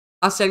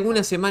Hace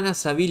algunas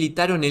semanas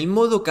habilitaron el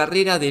modo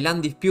carrera del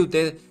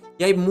Undisputed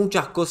y hay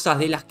muchas cosas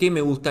de las que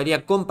me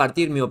gustaría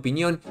compartir mi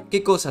opinión,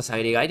 qué cosas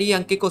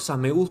agregarían, qué cosas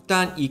me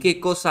gustan y qué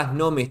cosas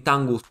no me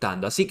están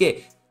gustando. Así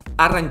que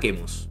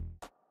arranquemos.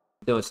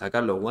 Tengo que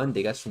sacar los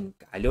guantes que hace un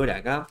calor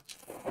acá,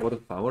 por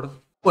favor.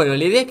 Bueno,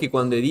 la idea es que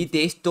cuando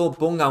edite esto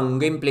ponga un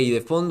gameplay de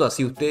fondo,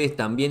 así ustedes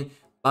también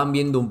van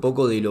viendo un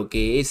poco de lo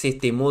que es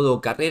este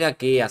modo carrera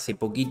que hace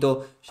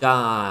poquito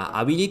ya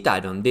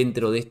habilitaron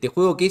dentro de este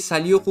juego, que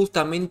salió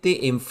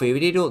justamente en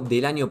febrero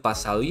del año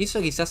pasado. Y eso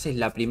quizás es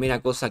la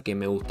primera cosa que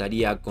me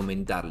gustaría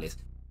comentarles.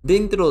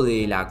 Dentro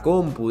de la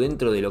compu,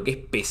 dentro de lo que es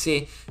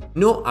PC,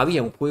 no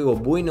había un juego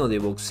bueno de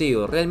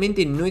boxeo,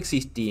 realmente no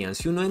existían.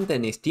 Si uno entra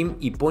en Steam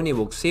y pone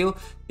boxeo,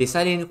 te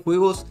salen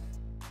juegos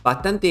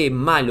bastante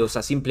malos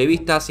a simple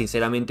vista.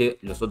 Sinceramente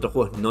los otros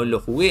juegos no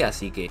los jugué,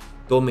 así que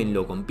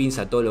tómenlo con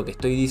pinza todo lo que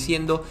estoy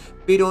diciendo,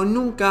 pero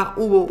nunca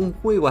hubo un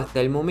juego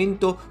hasta el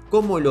momento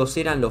como los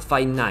eran los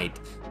Fight Night.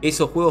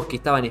 Esos juegos que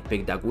estaban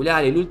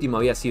espectacular. El último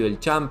había sido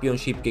el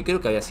Championship, que creo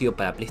que había sido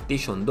para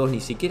PlayStation 2,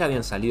 ni siquiera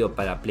habían salido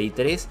para Play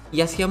 3.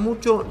 Y hacía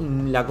mucho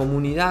la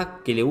comunidad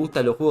que le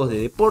gusta los juegos de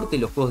deporte,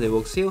 los juegos de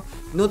boxeo,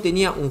 no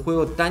tenía un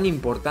juego tan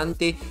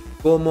importante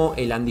como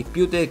el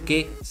Undisputed,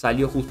 que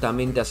salió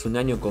justamente hace un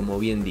año, como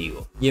bien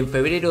digo. Y en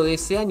febrero de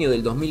ese año,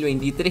 del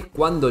 2023,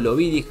 cuando lo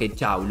vi dije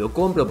chau, lo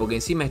compro, porque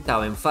encima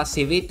estaba en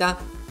fase beta,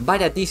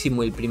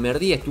 baratísimo el primer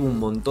día, estuvo un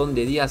montón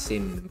de días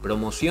en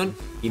promoción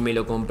y me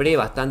lo compré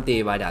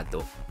bastante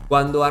barato.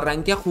 Cuando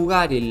arranqué a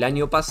jugar el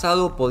año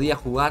pasado podía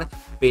jugar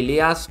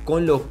peleas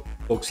con los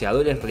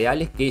boxeadores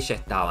reales que ya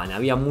estaban.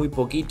 Había muy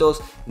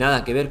poquitos,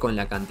 nada que ver con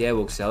la cantidad de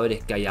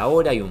boxeadores que hay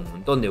ahora. Hay un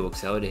montón de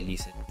boxeadores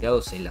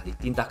licenciados en las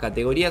distintas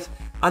categorías.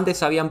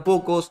 Antes habían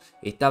pocos,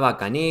 estaba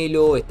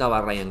Canelo,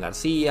 estaba Ryan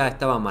García,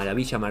 estaba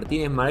Maravilla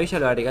Martínez. Maravilla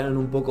lo agregaron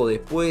un poco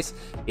después,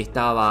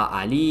 estaba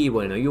Ali,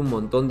 bueno, y un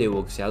montón de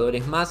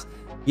boxeadores más.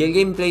 Y el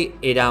gameplay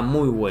era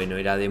muy bueno,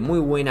 era de muy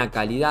buena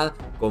calidad,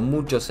 con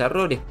muchos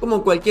errores,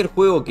 como cualquier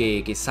juego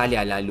que sale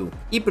a la luz.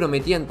 Y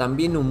prometían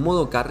también un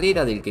modo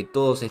carrera del que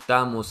todos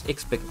estábamos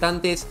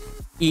expectantes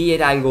y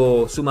era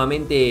algo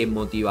sumamente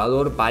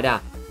motivador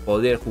para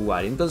poder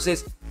jugar.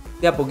 Entonces,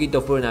 de a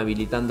poquito fueron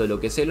habilitando lo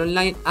que es el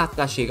online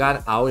hasta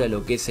llegar ahora a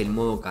lo que es el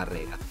modo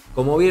carrera.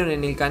 Como vieron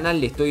en el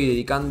canal, le estoy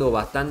dedicando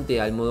bastante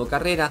al modo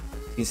carrera.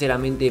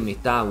 Sinceramente me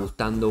está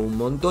gustando un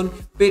montón,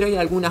 pero hay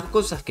algunas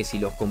cosas que si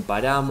los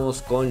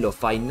comparamos con los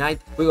Fight Night,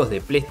 juegos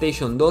de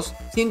PlayStation 2,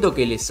 siento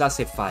que les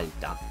hace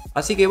falta.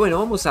 Así que bueno,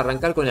 vamos a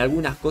arrancar con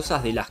algunas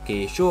cosas de las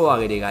que yo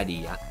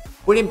agregaría.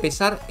 Por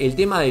empezar, el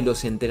tema de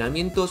los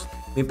entrenamientos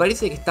me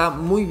parece que está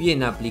muy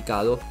bien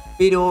aplicado,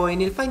 pero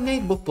en el Fight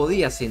Night vos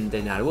podías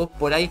entrenar, vos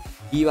por ahí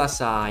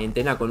ibas a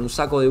entrenar con un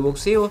saco de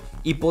boxeo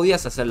y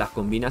podías hacer las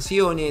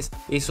combinaciones,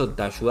 eso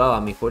te ayudaba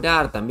a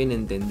mejorar, también a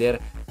entender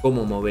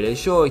cómo mover el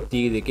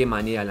joystick, de qué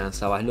manera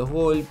lanzabas los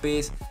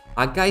golpes.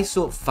 Acá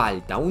eso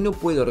falta, uno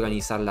puede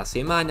organizar las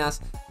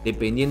semanas,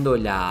 dependiendo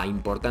la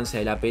importancia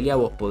de la pelea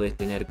vos podés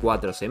tener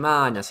 4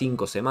 semanas,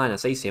 5 semanas,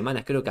 6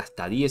 semanas, creo que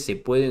hasta 10 se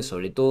pueden,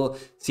 sobre todo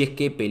si es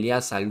que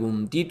peleás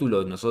algún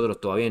título.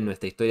 Nosotros todavía en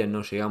nuestra historia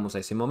no llegamos a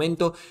ese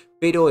momento,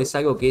 pero es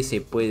algo que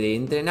se puede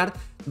entrenar,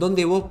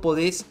 donde vos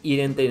podés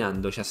ir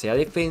entrenando, ya sea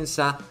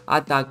defensa,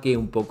 ataque,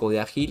 un poco de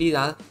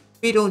agilidad.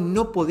 Pero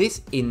no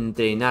podés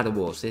entrenar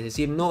vos, es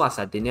decir, no vas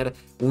a tener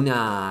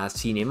una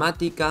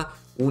cinemática,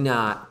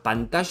 una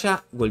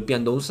pantalla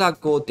golpeando un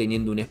saco,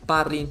 teniendo un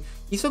sparring.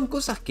 Y son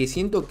cosas que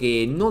siento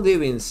que no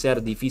deben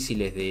ser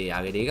difíciles de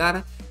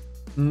agregar.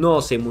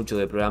 No sé mucho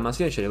de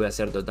programación, yo les voy a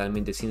ser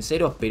totalmente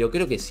sinceros, pero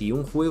creo que si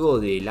un juego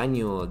del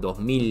año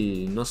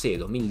 2000, no sé,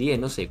 2010,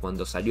 no sé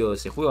cuándo salió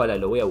ese juego, ahora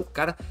lo voy a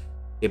buscar,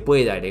 se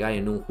puede agregar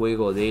en un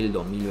juego del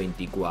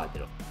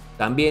 2024.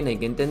 También hay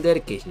que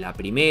entender que es la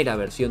primera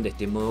versión de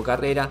este modo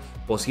carrera,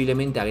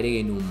 posiblemente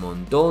agreguen un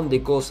montón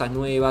de cosas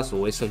nuevas,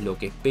 o eso es lo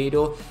que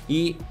espero,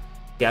 y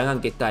que hagan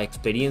que esta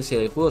experiencia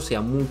del juego sea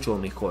mucho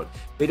mejor.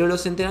 Pero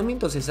los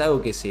entrenamientos es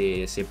algo que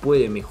se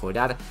puede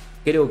mejorar,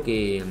 creo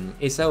que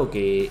es algo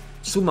que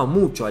suma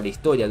mucho a la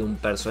historia de un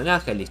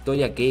personaje, a la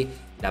historia que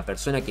la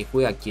persona que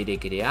juega quiere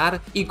crear,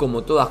 y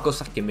como todas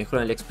cosas que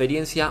mejoran la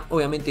experiencia,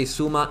 obviamente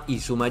suma y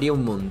sumaría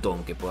un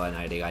montón que puedan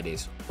agregar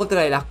eso.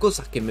 Otra de las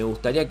cosas que me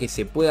gustaría que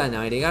se puedan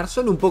agregar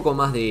son un poco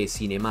más de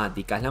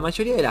cinemáticas. La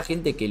mayoría de la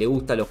gente que le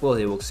gusta los juegos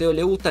de boxeo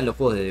le gustan los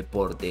juegos de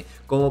deporte,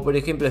 como por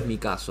ejemplo es mi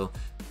caso.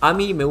 A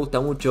mí me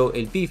gusta mucho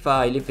el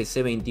FIFA, el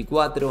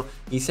FC24,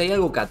 y si hay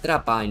algo que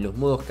atrapa en los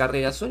modos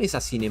carrera son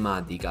esas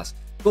cinemáticas.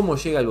 Cómo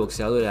llega el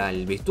boxeador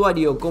al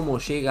vestuario, cómo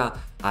llega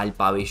al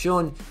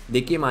pabellón,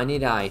 de qué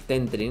manera está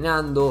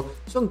entrenando.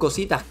 Son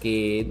cositas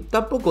que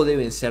tampoco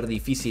deben ser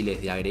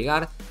difíciles de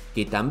agregar,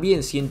 que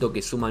también siento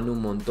que suman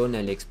un montón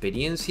a la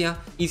experiencia,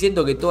 y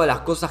siento que todas las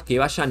cosas que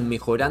vayan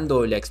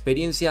mejorando la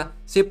experiencia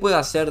se puede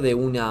hacer de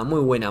una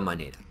muy buena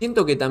manera.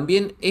 Siento que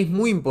también es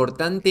muy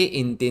importante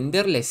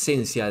entender la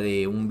esencia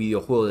de un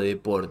videojuego de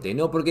deporte,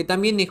 ¿no? Porque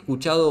también he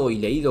escuchado y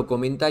leído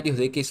comentarios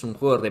de que es un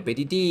juego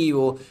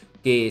repetitivo,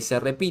 que se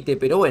repite,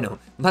 pero bueno,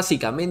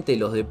 básicamente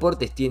los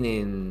deportes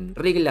tienen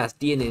reglas,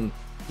 tienen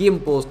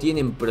tiempos,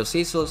 tienen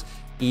procesos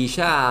y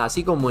ya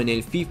así como en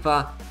el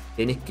FIFA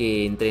tenés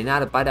que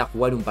entrenar para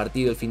jugar un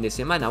partido el fin de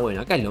semana,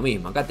 bueno, acá es lo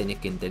mismo, acá tenés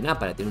que entrenar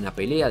para tener una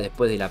pelea,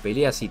 después de la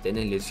pelea si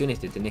tenés lesiones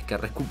te tenés que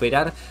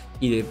recuperar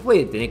y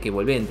después tenés que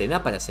volver a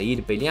entrenar para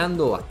seguir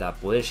peleando hasta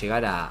poder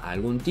llegar a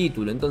algún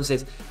título.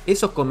 Entonces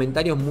esos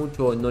comentarios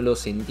mucho no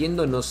los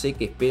entiendo, no sé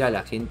qué espera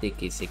la gente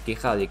que se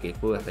queja de que el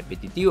juego es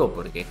repetitivo,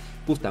 porque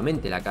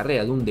justamente la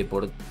carrera de un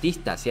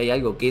deportista, si hay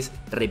algo que es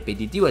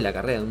repetitivo es la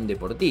carrera de un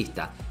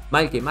deportista.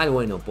 Mal que mal,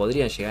 bueno,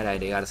 podrían llegar a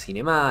agregar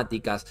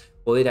cinemáticas,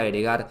 poder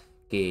agregar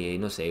que,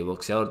 no sé, el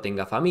boxeador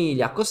tenga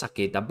familias, cosas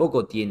que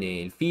tampoco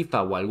tiene el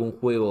FIFA o algún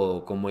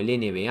juego como el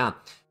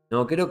NBA.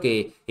 No, creo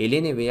que el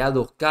NBA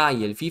 2K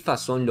y el FIFA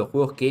son los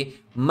juegos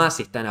que más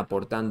están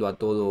aportando a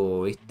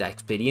toda esta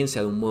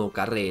experiencia de un modo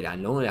carrera,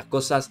 ¿no? Las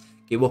cosas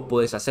que vos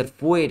podés hacer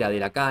fuera de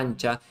la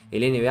cancha.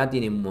 El NBA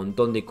tiene un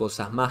montón de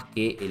cosas más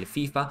que el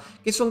FIFA,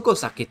 que son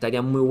cosas que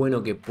estarían muy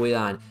bueno que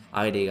puedan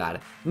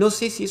agregar. No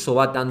sé si eso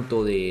va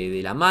tanto de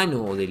la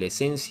mano o de la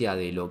esencia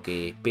de lo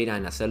que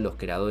esperan hacer los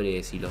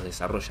creadores y los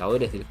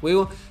desarrolladores del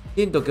juego.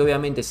 Siento que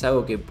obviamente es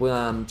algo que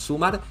puedan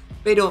sumar,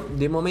 pero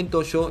de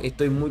momento yo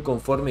estoy muy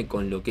conforme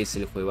con lo que es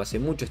el juego. Hace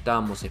mucho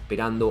estábamos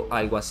esperando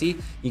algo así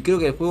y creo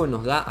que el juego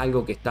nos da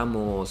algo que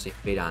estamos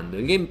esperando.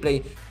 El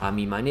gameplay, a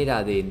mi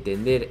manera de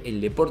entender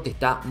el deporte,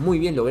 está muy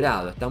bien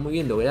logrado.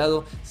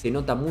 Se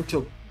nota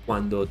mucho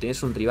cuando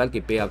tenés un rival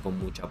que pega con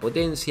mucha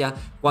potencia,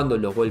 cuando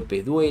los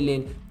golpes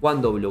duelen,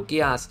 cuando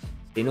bloqueas.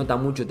 Se nota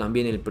mucho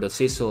también el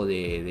proceso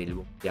del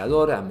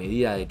boxeador a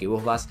medida de que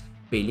vos vas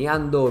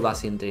peleando,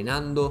 vas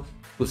entrenando.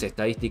 Tus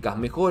estadísticas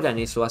mejoran,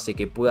 eso hace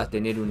que puedas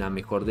tener una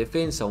mejor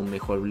defensa, un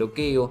mejor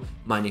bloqueo,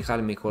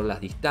 manejar mejor las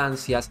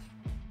distancias,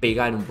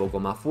 pegar un poco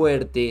más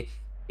fuerte,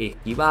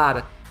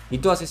 esquivar y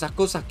todas esas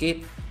cosas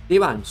que te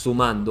van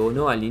sumando,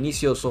 ¿no? Al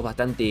inicio sos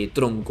bastante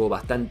tronco,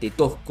 bastante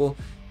tosco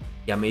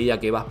y a medida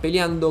que vas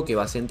peleando, que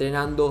vas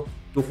entrenando,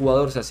 tu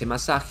jugador se hace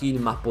más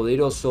ágil, más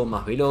poderoso,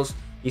 más veloz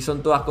y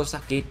son todas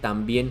cosas que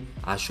también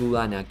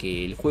ayudan a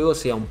que el juego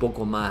sea un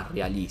poco más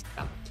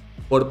realista.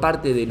 Por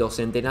parte de los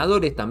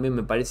entrenadores también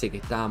me parece que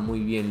está muy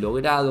bien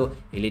logrado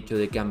el hecho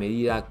de que a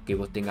medida que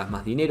vos tengas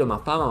más dinero,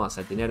 más fama, vas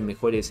a tener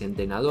mejores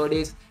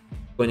entrenadores.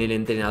 Con el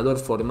entrenador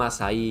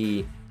formás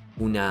ahí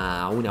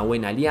una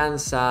buena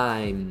alianza,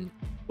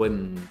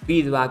 buen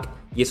feedback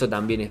y eso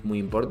también es muy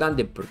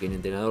importante porque el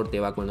entrenador te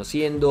va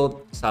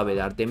conociendo, sabe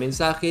darte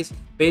mensajes,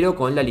 pero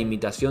con la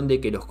limitación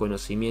de que los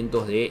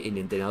conocimientos del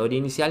entrenador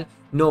inicial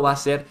no va a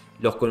ser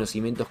los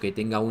conocimientos que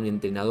tenga un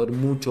entrenador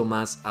mucho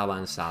más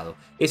avanzado.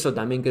 Eso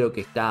también creo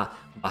que está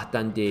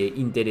bastante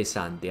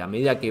interesante. A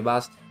medida que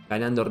vas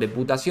ganando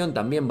reputación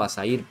también vas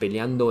a ir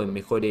peleando en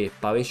mejores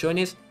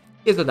pabellones.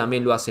 Eso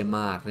también lo hace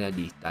más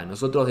realista.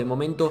 Nosotros de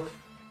momento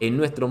en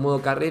nuestro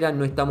modo carrera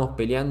no estamos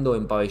peleando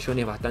en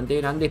pabellones bastante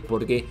grandes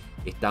porque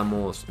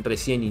estamos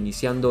recién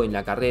iniciando en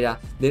la carrera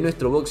de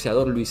nuestro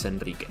boxeador Luis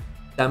Enrique.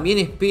 También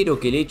espero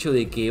que el hecho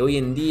de que hoy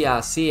en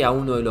día sea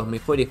uno de los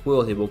mejores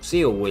juegos de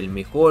boxeo o el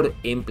mejor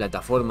en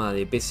plataforma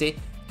de PC,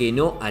 que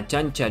no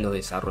achanche a los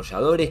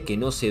desarrolladores, que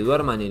no se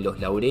duerman en los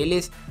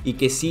laureles y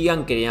que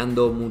sigan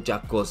creando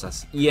muchas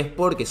cosas. Y es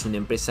porque es una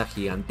empresa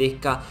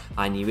gigantesca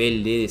a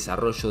nivel de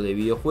desarrollo de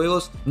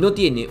videojuegos. No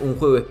tiene un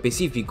juego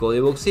específico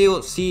de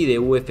boxeo, sí de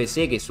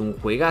UFC, que es un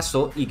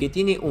juegazo y que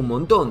tiene un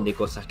montón de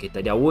cosas que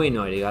estaría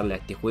bueno agregarle a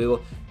este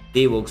juego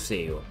de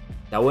boxeo.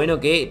 Está bueno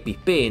que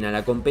pispeen a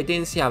la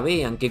competencia,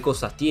 vean qué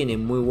cosas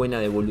tienen muy buena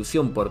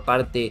devolución por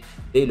parte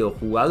de los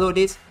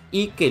jugadores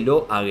y que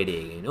lo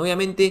agreguen.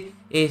 Obviamente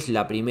es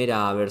la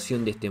primera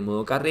versión de este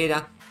modo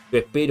carrera. Yo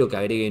espero que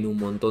agreguen un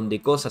montón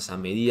de cosas a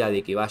medida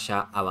de que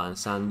vaya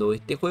avanzando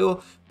este juego,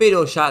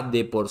 pero ya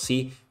de por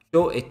sí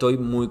yo estoy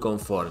muy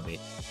conforme.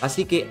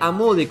 Así que a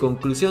modo de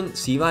conclusión,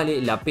 si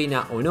vale la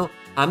pena o no,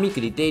 a mi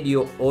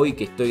criterio, hoy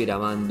que estoy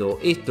grabando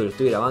esto, lo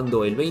estoy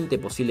grabando el 20,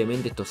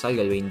 posiblemente esto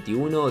salga el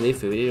 21 de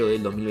febrero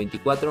del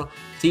 2024,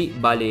 sí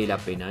vale la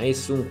pena,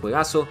 es un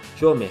juegazo,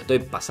 yo me estoy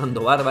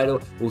pasando bárbaro,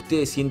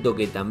 ustedes siento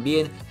que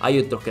también, hay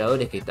otros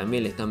creadores que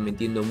también le están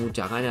metiendo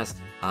muchas ganas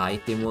a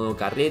este modo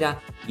carrera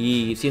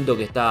y siento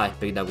que está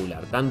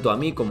espectacular, tanto a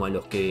mí como a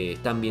los que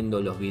están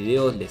viendo los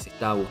videos les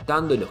está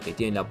gustando y los que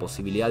tienen la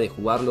posibilidad de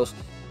jugarlos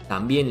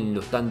también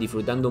lo están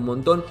disfrutando un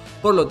montón,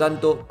 por lo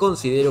tanto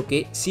considero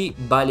que sí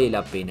vale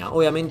la pena.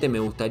 Obviamente me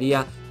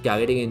gustaría que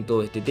agreguen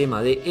todo este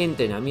tema de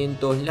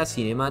entrenamientos, las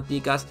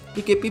cinemáticas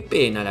y que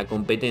pipeen a la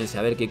competencia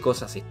a ver qué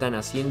cosas están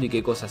haciendo y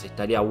qué cosas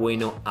estaría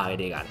bueno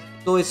agregar.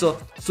 Todo eso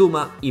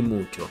suma y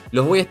mucho.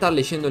 Los voy a estar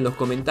leyendo en los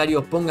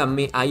comentarios,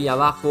 pónganme ahí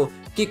abajo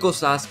qué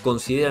cosas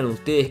consideran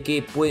ustedes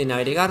que pueden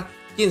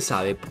agregar. Quién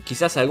sabe,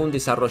 quizás algún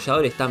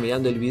desarrollador está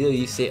mirando el video y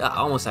dice,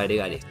 vamos a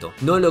agregar esto.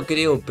 No lo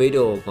creo,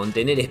 pero con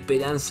tener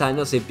esperanza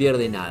no se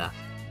pierde nada.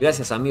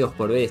 Gracias amigos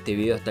por ver este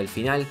video hasta el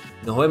final.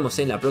 Nos vemos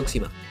en la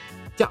próxima.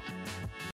 Chao.